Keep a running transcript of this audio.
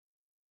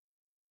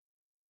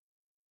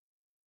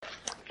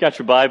Got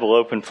your Bible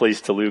open,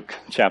 please, to Luke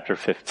chapter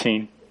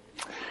 15.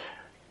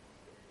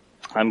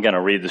 I'm going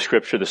to read the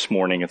scripture this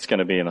morning. It's going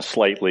to be in a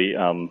slightly,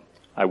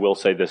 I will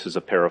say this is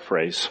a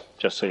paraphrase,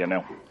 just so you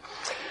know.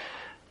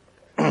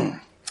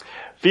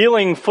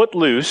 Feeling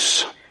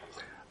footloose,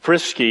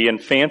 frisky, and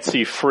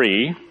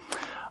fancy-free,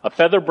 a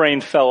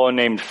feather-brained fellow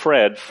named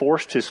Fred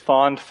forced his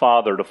fond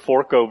father to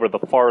fork over the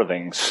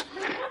farthings,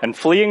 and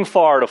fleeing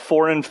far to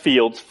foreign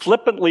fields,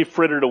 flippantly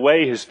frittered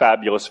away his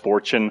fabulous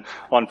fortune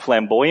on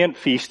flamboyant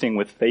feasting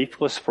with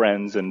faithless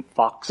friends and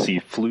foxy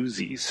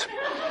floozies.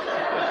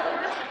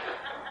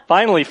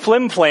 Finally,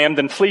 flim-flammed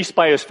and fleeced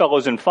by his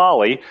fellows in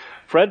folly,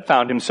 Fred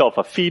found himself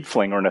a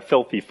feed-flinger in a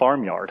filthy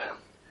farmyard.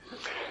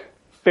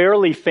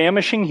 Fairly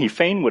famishing, he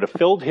fain would have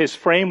filled his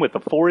frame with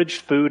the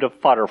foraged food of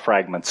fodder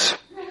fragments.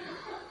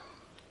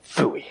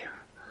 Phooey.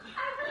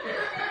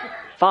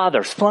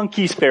 Fathers,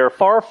 flunkies fare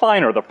far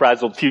finer, the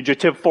frazzled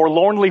fugitive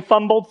forlornly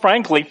fumbled,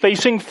 frankly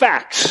facing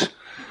facts.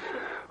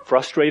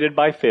 Frustrated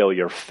by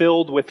failure,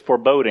 filled with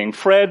foreboding,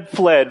 Fred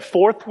fled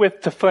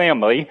forthwith to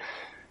family,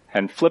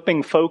 and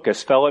flipping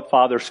focus fell at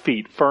father's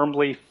feet,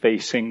 firmly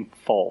facing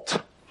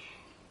fault.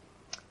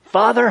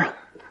 Father,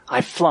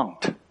 I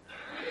flunked,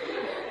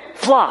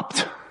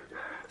 flopped,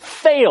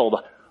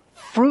 failed,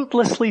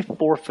 fruitlessly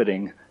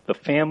forfeiting the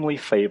family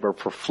favor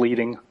for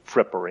fleeting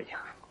frippery.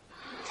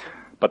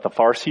 But the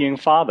far-seeing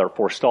father,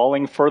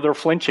 forestalling further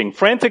flinching,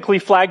 frantically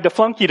flagged a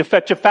flunky to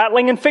fetch a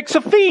fatling and fix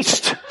a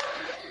feast.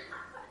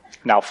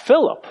 Now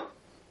Philip,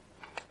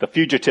 the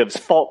fugitive's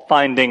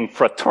fault-finding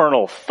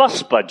fraternal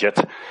fuss budget,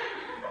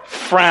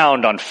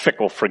 frowned on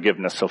fickle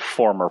forgiveness of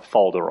former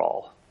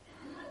falderall.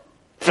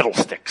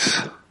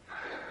 Fiddlesticks.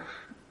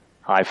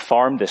 I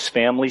farmed this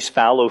family's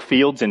fallow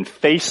fields in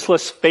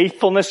faceless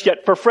faithfulness,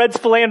 yet for Fred's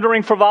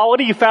philandering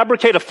frivolity, you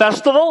fabricate a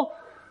festival?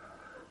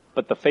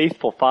 But the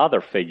faithful father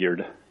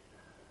figured,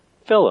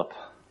 Philip,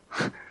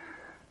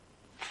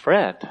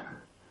 Fred's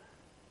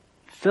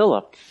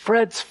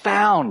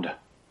found.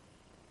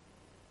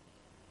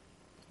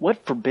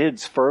 What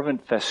forbids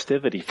fervent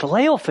festivity?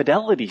 Filial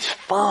fidelity's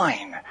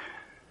fine.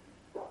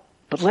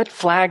 But let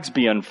flags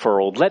be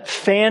unfurled, let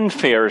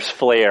fanfares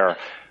flare.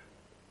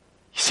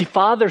 You see,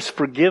 Father's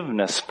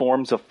forgiveness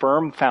forms a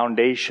firm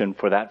foundation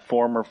for that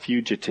former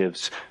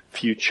fugitive's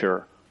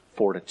future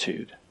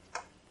fortitude.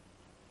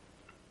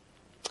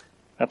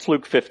 That's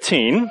Luke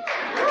 15.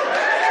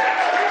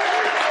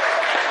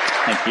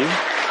 Thank you.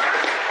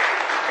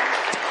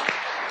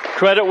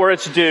 Credit where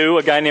it's due.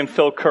 A guy named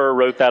Phil Kerr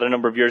wrote that a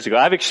number of years ago.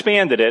 I've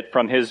expanded it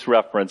from his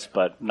reference,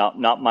 but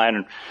not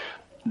mine.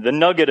 The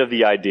nugget of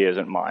the idea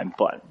isn't mine,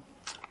 but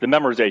the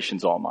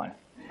memorization's all mine.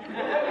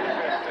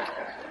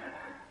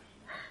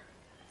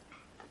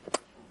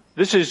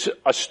 This is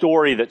a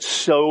story that's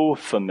so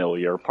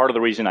familiar. Part of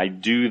the reason I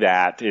do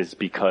that is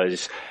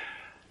because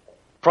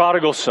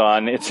prodigal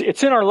son,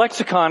 it's in our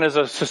lexicon as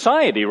a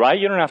society, right?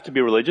 You don't have to be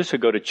religious to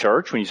go to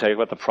church when you say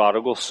about the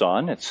prodigal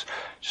son. It's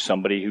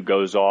somebody who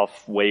goes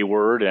off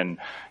wayward and,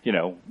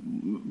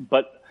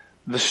 but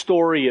the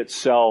story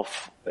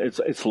itself,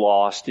 it's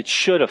lost. It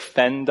should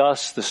offend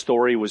us. The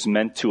story was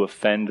meant to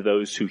offend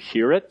those who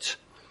hear it.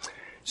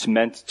 It's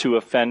meant to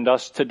offend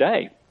us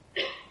today.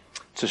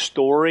 It's a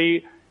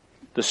story.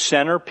 The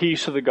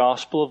centerpiece of the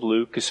Gospel of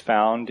Luke is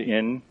found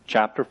in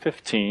chapter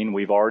 15.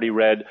 We've already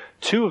read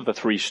two of the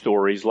three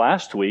stories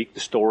last week. The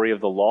story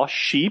of the lost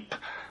sheep,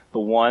 the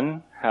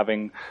one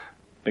having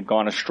been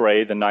gone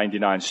astray, the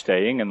 99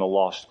 staying, and the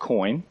lost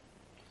coin.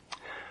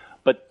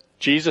 But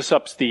Jesus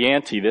ups the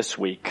ante this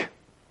week,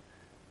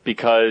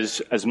 because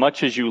as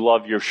much as you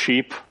love your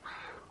sheep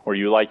or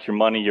you like your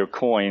money, your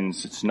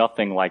coins, it's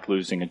nothing like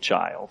losing a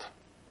child.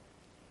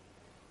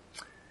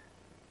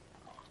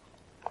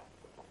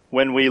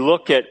 When we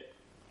look at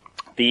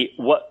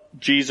what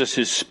Jesus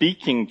is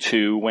speaking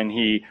to when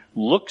he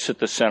looks at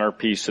the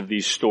centerpiece of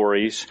these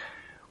stories,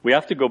 we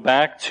have to go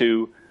back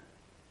to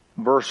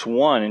verse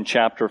 1 in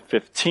chapter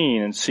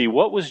 15 and see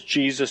what was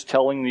Jesus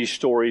telling these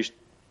stories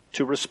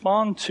to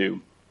respond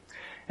to.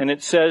 And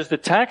it says, the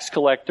tax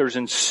collectors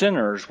and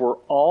sinners were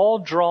all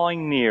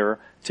drawing near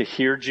to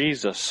hear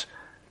Jesus.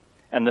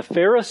 And the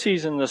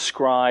Pharisees and the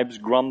scribes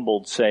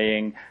grumbled,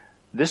 saying,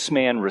 this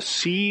man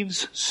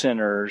receives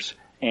sinners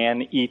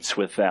and eats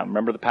with them.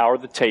 Remember the power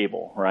of the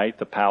table, right?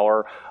 The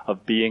power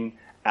of being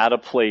at a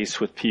place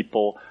with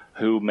people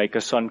who make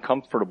us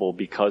uncomfortable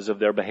because of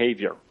their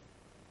behavior.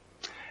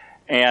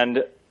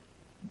 And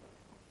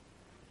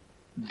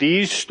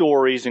these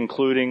stories,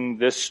 including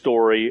this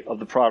story of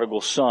the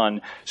prodigal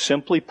son,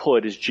 simply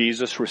put, is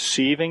Jesus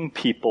receiving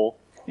people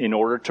in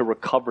order to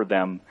recover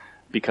them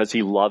because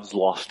he loves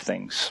lost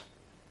things.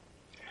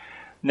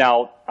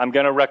 Now, I'm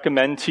going to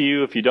recommend to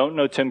you, if you don't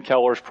know Tim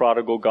Keller's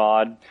Prodigal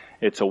God,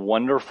 it's a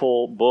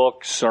wonderful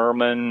book,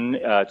 sermon.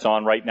 It's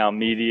on Right Now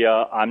Media.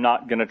 I'm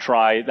not going to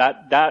try.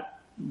 That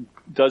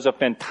does a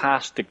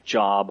fantastic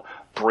job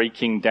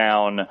breaking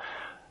down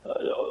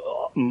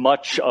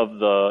much of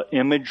the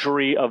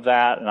imagery of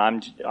that,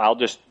 and I'll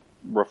just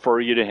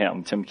refer you to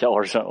him. Tim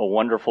Keller's a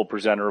wonderful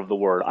presenter of the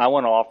Word. I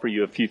want to offer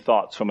you a few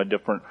thoughts from a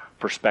different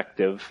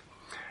perspective.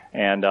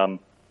 And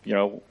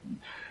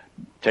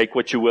take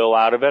what you will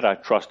out of it. I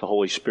trust the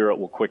Holy Spirit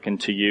will quicken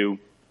to you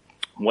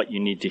what you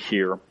need to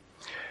hear.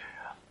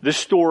 This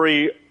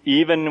story,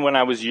 even when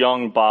I was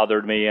young,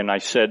 bothered me, and I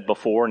said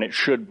before, and it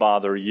should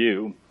bother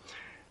you.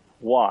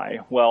 Why?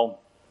 Well,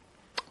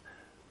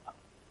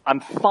 I'm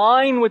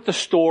fine with the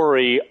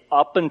story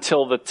up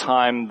until the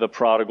time the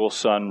prodigal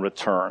son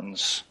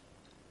returns.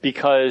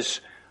 Because,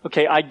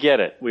 okay, I get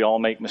it. We all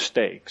make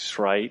mistakes,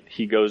 right?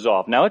 He goes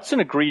off. Now, it's an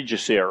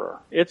egregious error.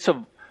 It's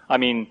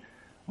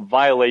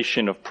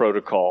violation of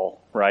protocol,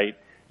 right?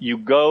 You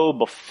go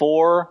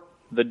before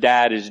the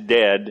dad is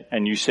dead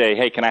and you say,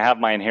 hey, can I have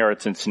my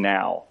inheritance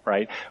now,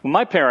 right? When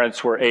my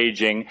parents were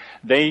aging,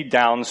 they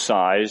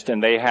downsized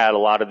and they had a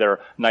lot of their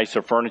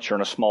nicer furniture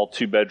in a small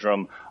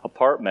 2-bedroom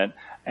apartment.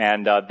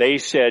 And they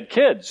said,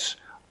 kids,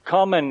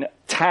 come and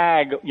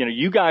tag,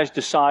 you guys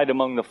decide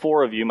among the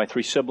 4 of you, my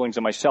 3 siblings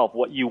and myself,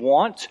 what you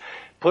want.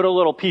 Put a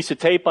little piece of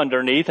tape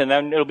underneath and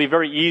then it'll be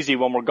very easy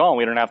when we're gone.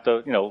 We don't have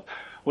to,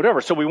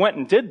 whatever. So we went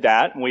and did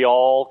that and we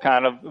all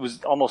it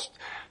was almost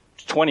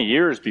 20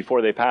 years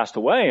before they passed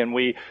away, and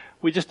we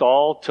just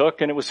all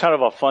took, and it was kind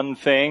of a fun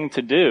thing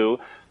to do.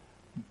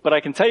 But I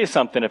can tell you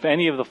something, if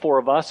any of the 4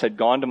 of us had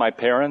gone to my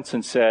parents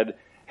and said,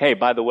 hey,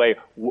 by the way,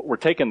 we're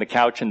taking the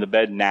couch and the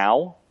bed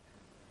now,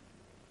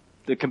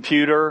 the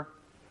computer,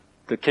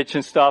 the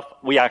kitchen stuff,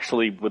 we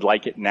actually would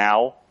like it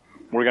now.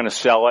 We're going to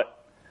sell it.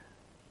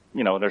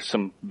 There's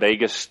some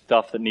Vegas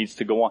stuff that needs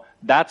to go on.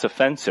 That's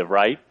offensive,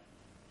 right?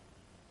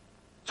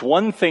 It's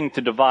one thing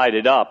to divide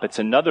it up. It's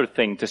another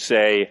thing to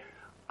say,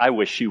 I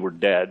wish you were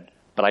dead,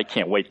 but I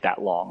can't wait that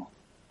long.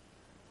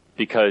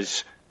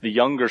 Because the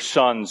younger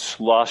son's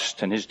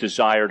lust and his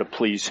desire to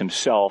please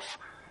himself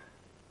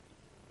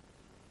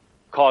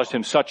caused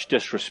him such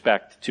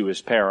disrespect to his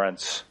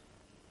parents.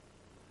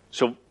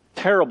 So,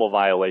 terrible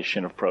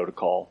violation of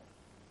protocol.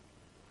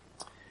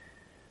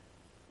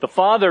 The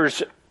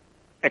father's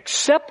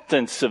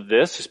acceptance of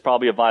this is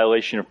probably a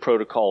violation of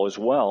protocol as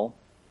well.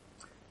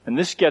 And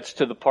this gets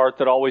to the part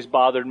that always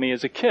bothered me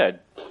as a kid.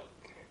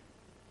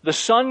 The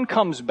son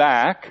comes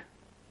back,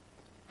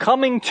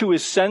 coming to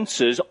his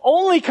senses,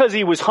 only because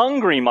he was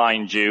hungry,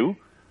 mind you.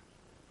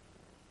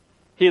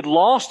 He had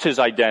lost his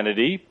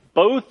identity,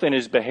 both in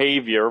his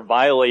behavior,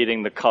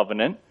 violating the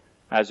covenant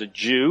as a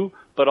Jew,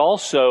 but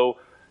also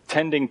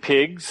tending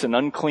pigs, an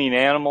unclean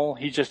animal.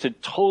 He just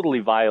had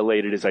totally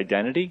violated his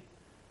identity.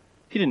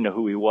 He didn't know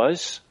who he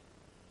was.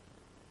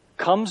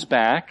 Comes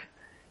back,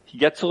 he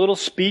gets a little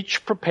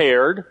speech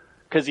prepared,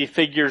 because he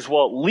figures,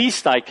 well, at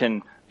least I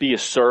can be a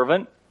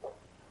servant.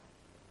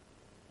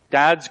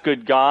 Dad's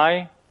good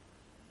guy.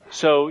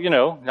 So,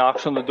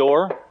 knocks on the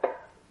door.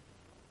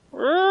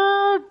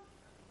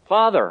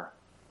 Father,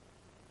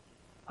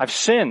 I've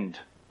sinned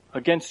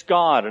against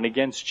God and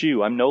against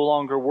you. I'm no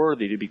longer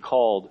worthy to be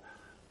called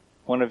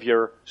one of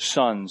your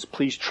sons.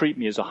 Please treat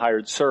me as a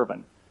hired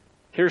servant.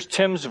 Here's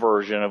Tim's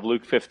version of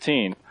Luke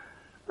 15.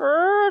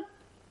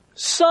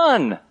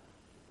 Son,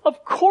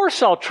 of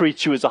course I'll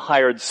treat you as a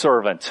hired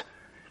servant.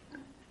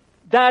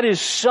 That is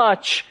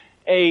such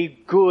a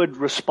good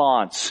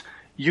response.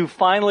 You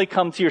finally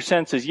come to your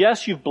senses.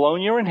 Yes, you've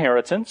blown your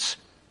inheritance.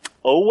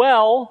 Oh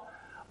well.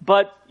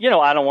 But,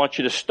 I don't want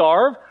you to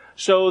starve.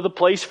 So the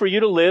place for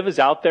you to live is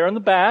out there in the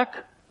back.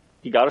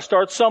 You got to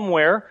start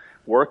somewhere.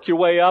 Work your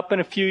way up in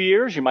a few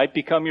years. You might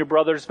become your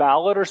brother's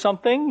valet or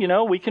something.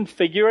 We can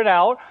figure it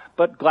out.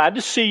 But glad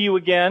to see you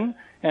again.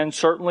 And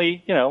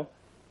certainly,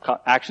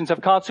 actions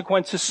have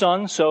consequences,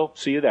 son. So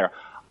see you there.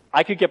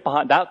 I could get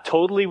behind that.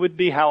 Totally would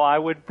be how I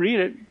would read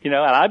it, and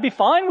I'd be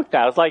fine with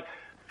that. It's like,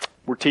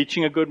 we're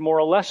teaching a good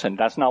moral lesson.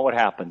 That's not what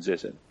happens,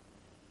 is it?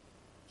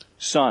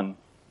 Son,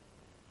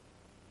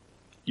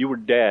 you were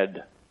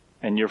dead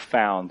and you're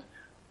found.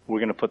 We're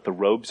going to put the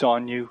robes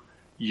on you.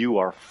 You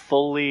are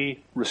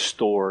fully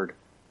restored.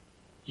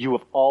 You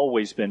have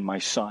always been my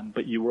son,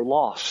 but you were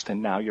lost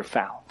and now you're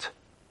found.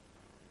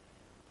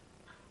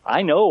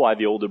 I know why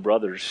the older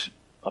brother's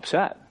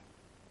upset.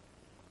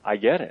 I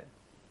get it.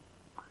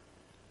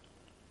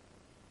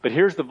 But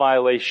here's the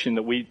violation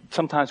that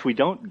sometimes we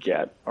don't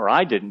get, or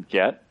I didn't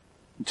get,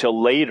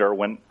 until later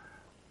when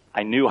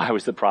I knew I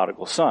was the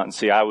prodigal son.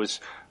 See, I was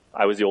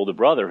the older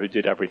brother who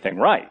did everything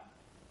right.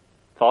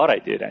 Thought I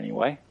did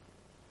anyway.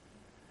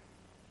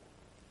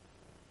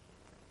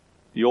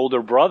 The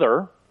older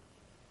brother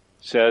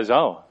says,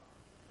 oh,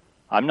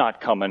 I'm not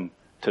coming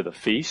to the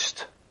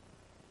feast.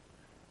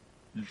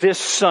 This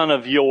son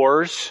of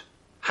yours,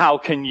 how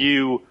can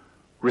you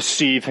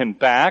receive him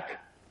back?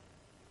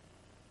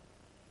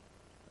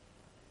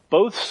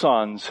 Both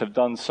sons have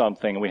done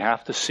something, and we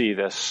have to see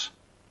this.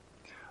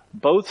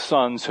 Both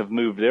sons have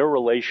moved their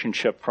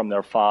relationship from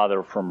their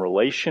father from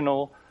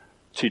relational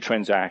to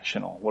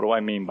transactional. What do I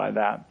mean by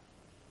that?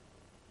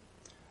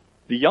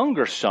 The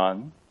younger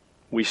son,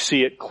 we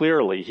see it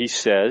clearly. He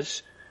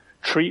says,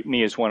 treat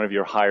me as one of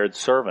your hired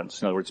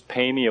servants. In other words,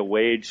 pay me a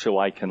wage so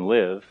I can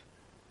live.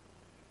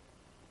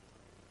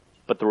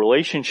 But the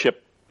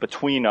relationship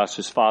between us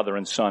as father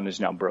and son is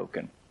now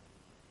broken.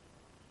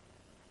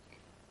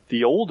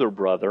 The older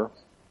brother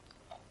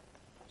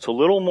It's a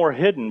little more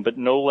hidden, but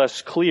no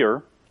less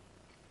clear.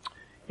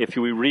 If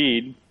we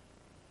read,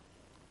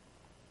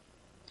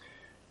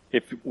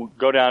 if we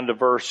go down to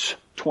verse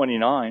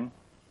 29,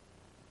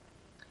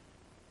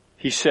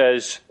 he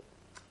says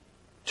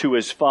to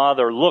his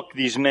father, look,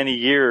 these many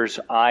years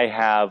I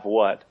have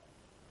what?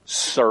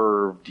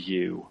 Served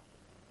you.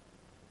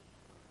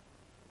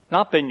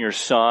 Not been your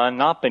son,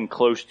 not been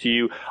close to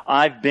you.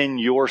 I've been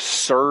your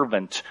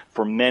servant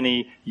for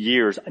many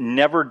years,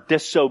 never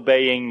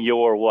disobeying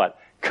your what?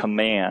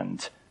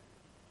 Command.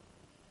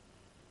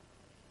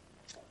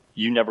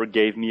 You never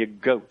gave me a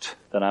goat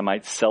that I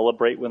might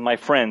celebrate with my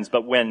friends,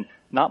 but when,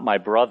 not my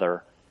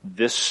brother,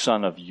 this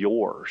son of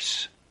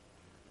yours.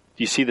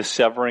 Do you see the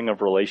severing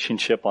of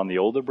relationship on the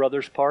older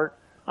brother's part?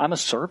 I'm a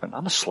servant.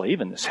 I'm a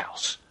slave in this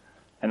house.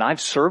 And I've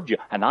served you,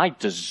 and I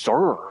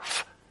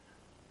deserve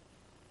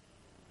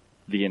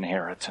the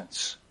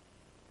inheritance.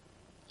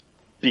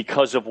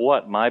 Because of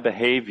what? My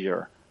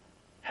behavior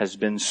has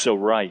been so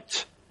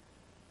right.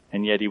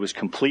 And yet he was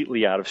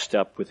completely out of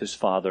step with his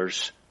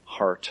father's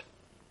heart.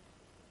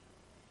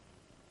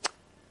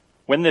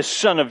 When this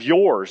son of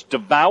yours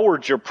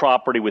devoured your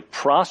property with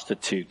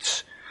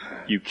prostitutes,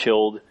 you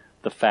killed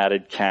the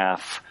fatted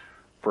calf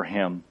for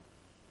him.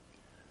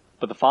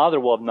 But the father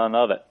will have none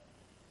of it.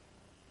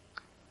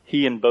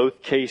 He, in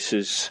both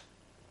cases,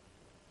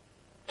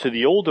 to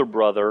the older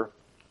brother,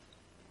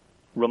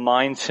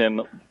 reminds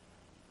him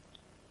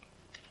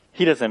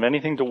he doesn't have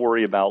anything to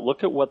worry about.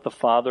 Look at what the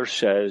father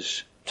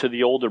says to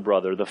the older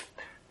brother,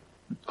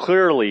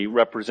 clearly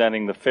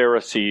representing the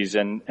Pharisees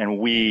and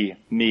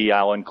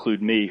I'll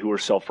include me, who are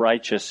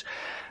self-righteous.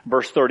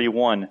 Verse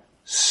 31,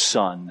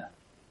 son,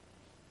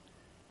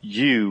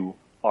 you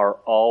are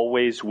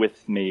always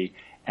with me,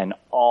 and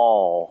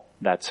all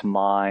that's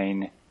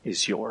mine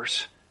is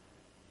yours.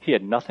 He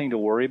had nothing to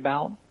worry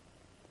about.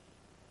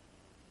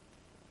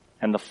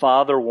 And the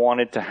father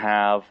wanted to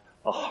have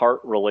a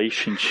heart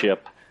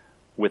relationship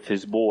with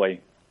his boy.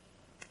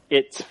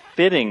 It's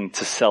fitting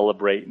to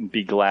celebrate and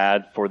be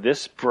glad for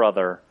this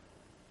brother.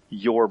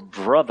 Your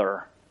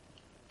brother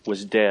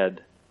was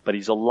dead, but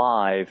he's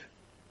alive.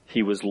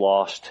 He was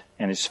lost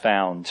and is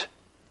found.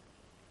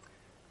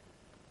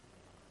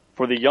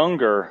 For the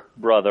younger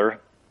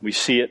brother, we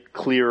see it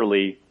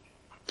clearly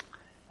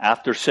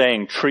after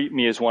saying, treat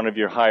me as one of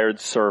your hired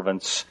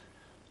servants.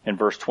 In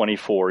verse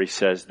 24, he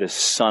says, this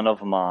son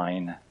of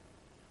mine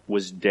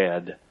was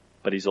dead,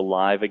 but he's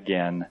alive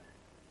again.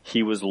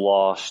 He was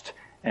lost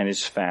and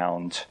is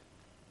found.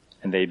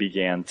 And they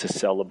began to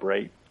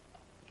celebrate.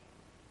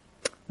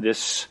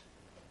 This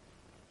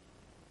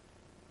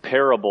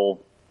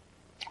parable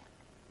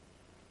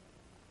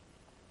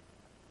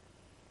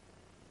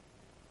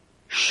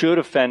should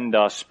offend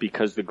us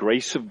because the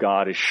grace of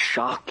God is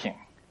shocking.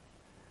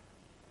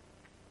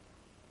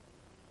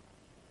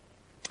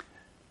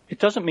 It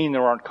doesn't mean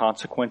there aren't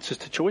consequences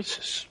to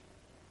choices.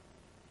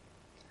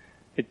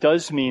 It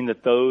does mean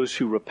that those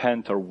who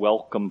repent are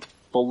welcomed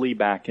fully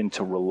back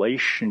into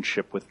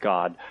relationship with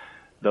God.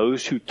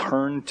 Those who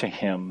turn to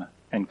Him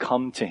and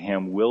come to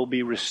Him will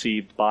be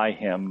received by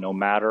Him no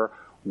matter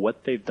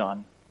what they've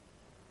done.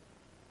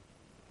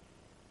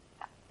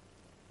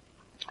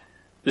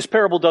 This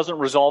parable doesn't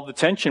resolve the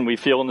tension we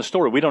feel in the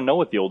story. We don't know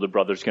what the older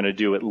brother's going to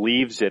do. It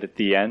leaves it at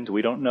the end.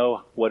 We don't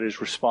know what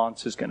his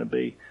response is going to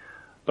be.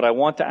 But I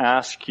want to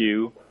ask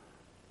you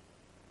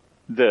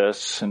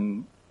this,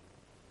 and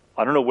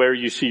I don't know where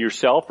you see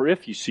yourself or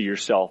if you see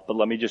yourself, but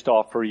let me just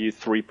offer you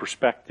three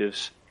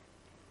perspectives.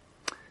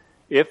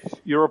 If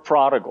you're a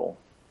prodigal,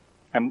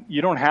 and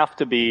you don't have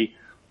to be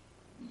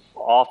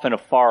off in a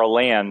far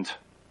land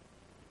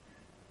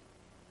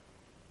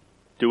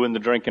doing the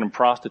drinking and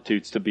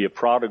prostitutes to be a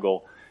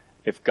prodigal.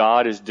 If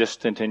God is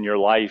distant in your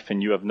life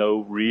and you have no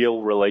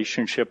real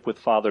relationship with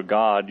Father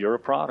God, you're a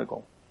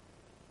prodigal.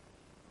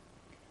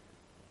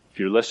 If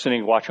you're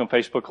listening, watching on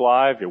Facebook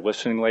Live, you're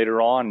listening later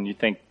on, and you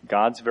think,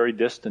 God's very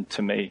distant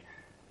to me,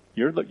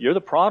 you're the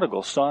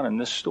prodigal son in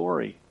this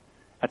story.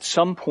 At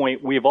some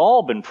point, we've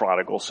all been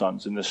prodigal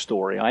sons in this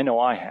story. I know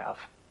I have.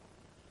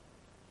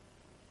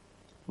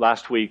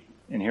 Last week,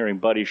 in hearing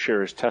Buddy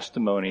share his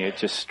testimony, it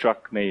just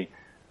struck me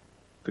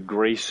the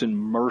grace and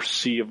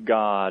mercy of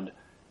God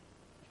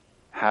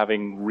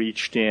having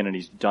reached in, and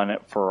He's done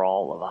it for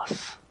all of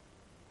us.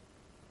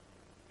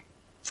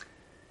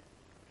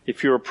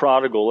 If you're a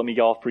prodigal, let me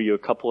offer you a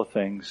couple of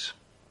things.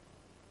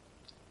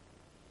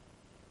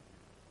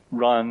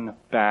 Run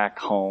back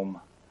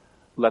home.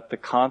 Let the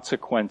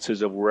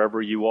consequences of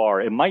wherever you are.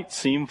 It might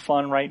seem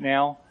fun right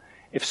now.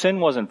 If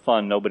sin wasn't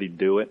fun, nobody'd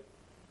do it.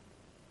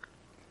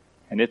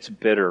 And it's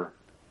bitter.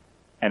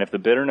 And if the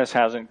bitterness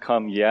hasn't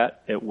come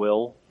yet, it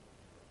will.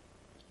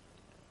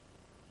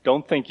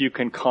 Don't think you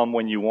can come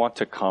when you want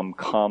to come.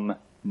 Come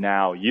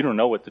now. You don't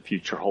know what the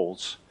future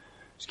holds.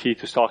 As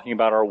Keith was talking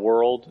about our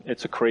world,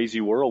 it's a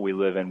crazy world we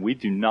live in. We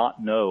do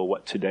not know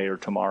what today or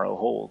tomorrow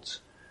holds.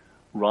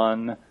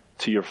 Run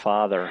to your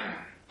Father.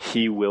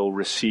 He will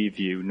receive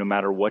you no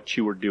matter what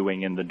you are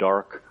doing in the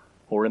dark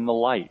or in the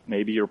light.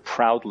 Maybe you're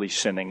proudly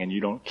sinning and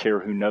you don't care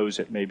who knows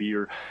it. Maybe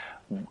you're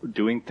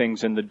doing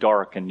things in the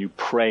dark and you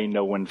pray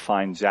no one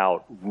finds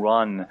out,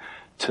 run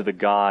to the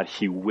God.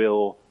 He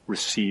will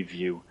receive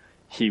you.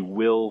 He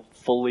will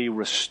fully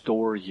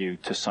restore you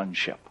to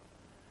sonship.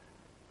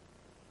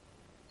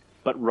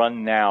 But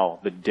run now.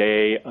 The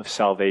day of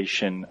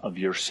salvation of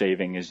your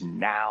saving is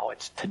now.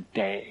 It's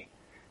today.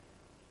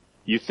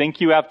 You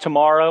think you have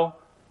tomorrow?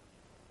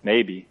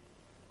 Maybe.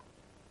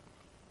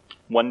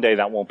 One day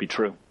that won't be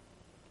true.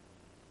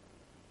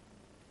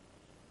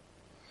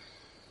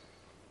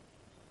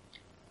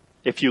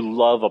 If you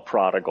love a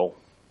prodigal,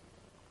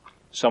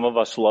 some of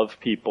us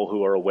love people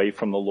who are away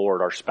from the Lord,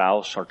 our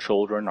spouse, our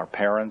children, our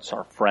parents,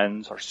 our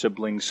friends, our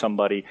siblings,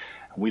 somebody.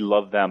 We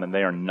love them and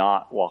they are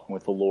not walking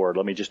with the Lord.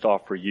 Let me just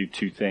offer you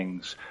two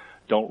things.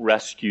 Don't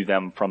rescue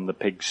them from the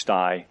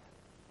pigsty.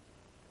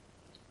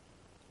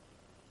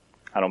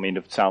 I don't mean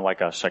to sound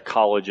like a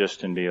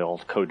psychologist and be all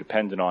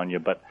codependent on you,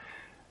 but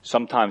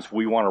sometimes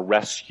we want to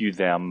rescue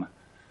them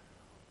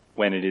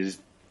when it is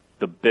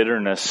the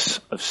bitterness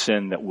of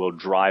sin that will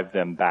drive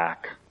them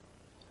back.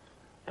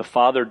 The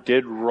father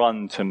did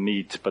run to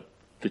meet, but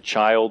the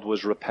child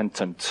was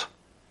repentant.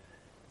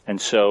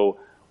 And so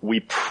we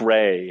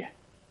pray,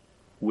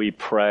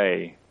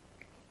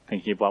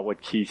 thinking about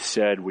what Keith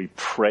said, we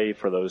pray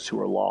for those who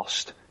are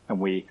lost.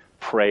 And we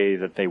pray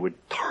that they would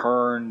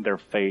turn their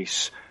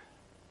face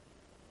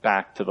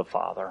back to the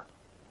Father.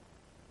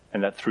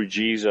 And that through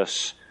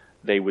Jesus,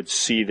 they would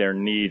see their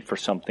need for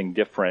something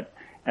different.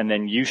 And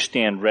then you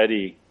stand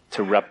ready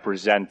to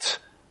represent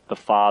the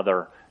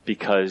Father,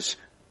 because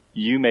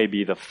you may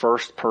be the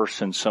first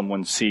person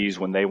someone sees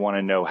when they want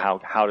to know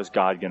how is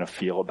God going to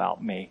feel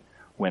about me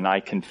when I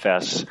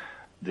confess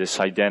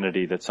this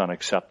identity that's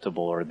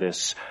unacceptable or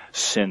this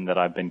sin that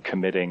I've been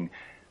committing.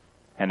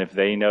 And if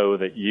they know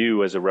that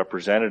you as a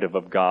representative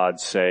of God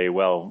say,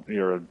 well,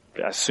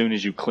 as soon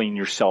as you clean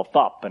yourself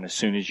up and as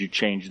soon as you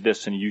change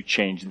this and you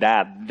change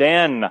that,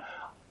 then,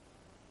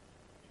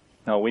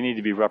 no, we need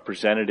to be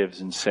representatives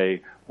and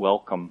say,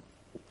 welcome.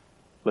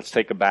 Let's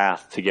take a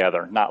bath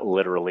together. Not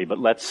literally, but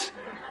let's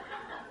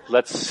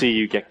see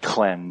you get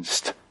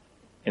cleansed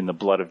in the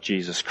blood of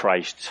Jesus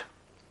Christ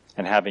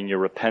and having your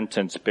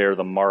repentance bear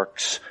the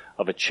marks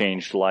of a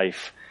changed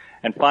life.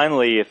 And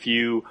finally, if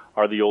you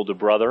are the older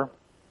brother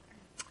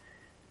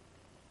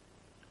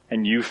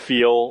and you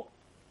feel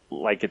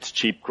like it's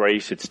cheap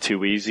grace, it's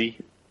too easy,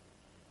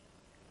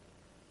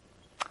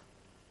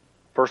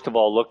 first of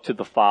all, look to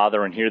the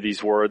Father and hear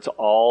these words,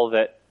 all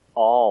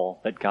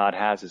that God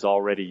has is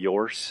already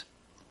yours.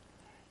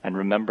 And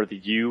remember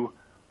that you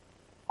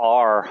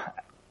are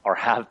or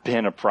have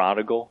been a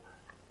prodigal.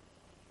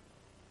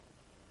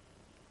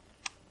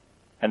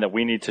 And that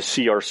we need to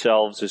see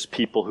ourselves as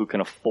people who can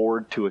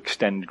afford to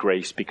extend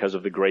grace because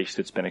of the grace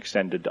that's been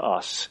extended to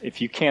us.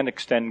 If you can't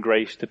extend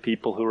grace to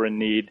people who are in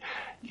need,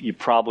 you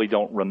probably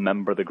don't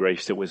remember the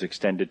grace that was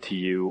extended to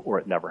you, or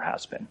it never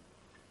has been.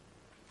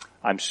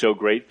 I'm so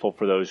grateful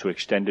for those who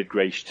extended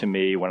grace to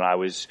me when I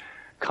was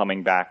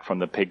coming back from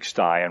the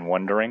pigsty and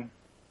wondering.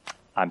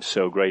 I'm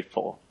so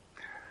grateful.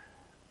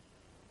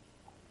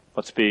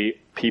 Let's be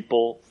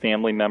people,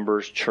 family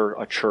members,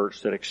 a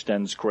church that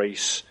extends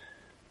grace.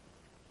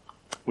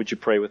 Would you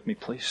pray with me,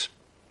 please?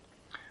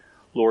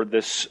 Lord,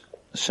 this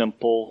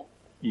simple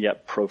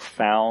yet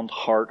profound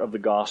heart of the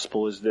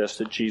gospel is this,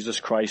 that Jesus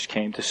Christ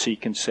came to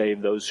seek and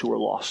save those who are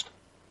lost.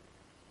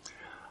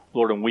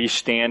 Lord, and we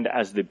stand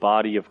as the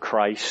body of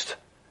Christ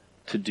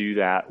to do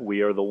that.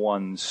 We are the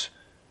ones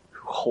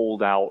who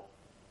hold out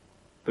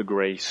the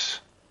grace.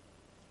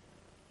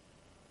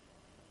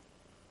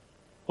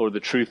 Lord, the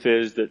truth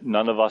is that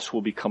none of us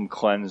will become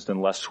cleansed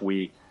unless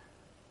we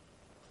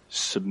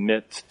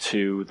submit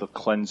to the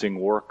cleansing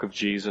work of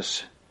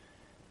Jesus.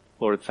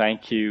 Lord,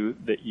 thank you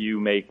that you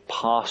make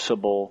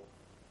possible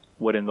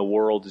what in the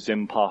world is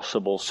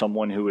impossible.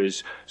 Someone who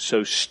is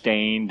so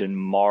stained and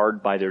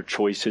marred by their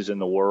choices in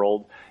the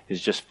world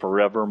is just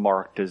forever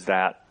marked as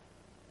that.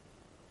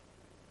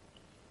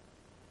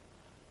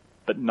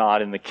 But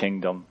not in the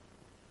kingdom.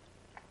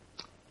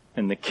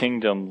 In the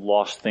kingdom,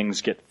 lost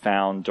things get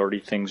found, dirty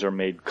things are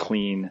made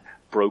clean,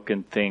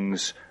 broken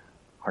things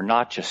are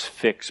not just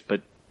fixed,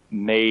 but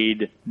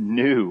made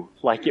new,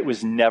 like it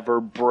was never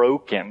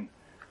broken.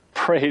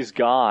 Praise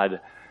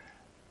God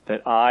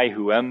that I,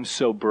 who am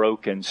so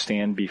broken,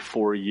 stand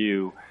before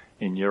you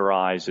in your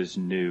eyes as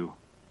new.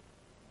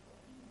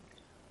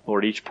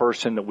 Lord, each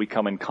person that we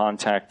come in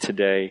contact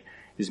today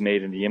is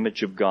made in the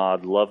image of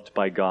God, loved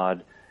by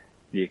God.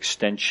 The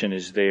extension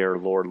is there.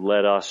 Lord,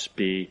 let us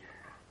be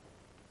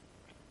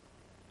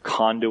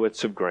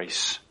conduits of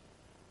grace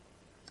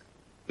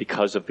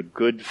because of the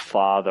good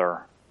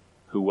Father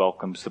who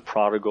welcomes the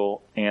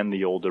prodigal and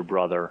the older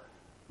brother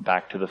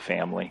back to the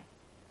family.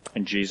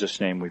 In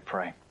Jesus' name we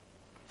pray.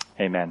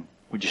 Amen.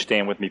 Would you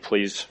stand with me,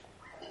 please?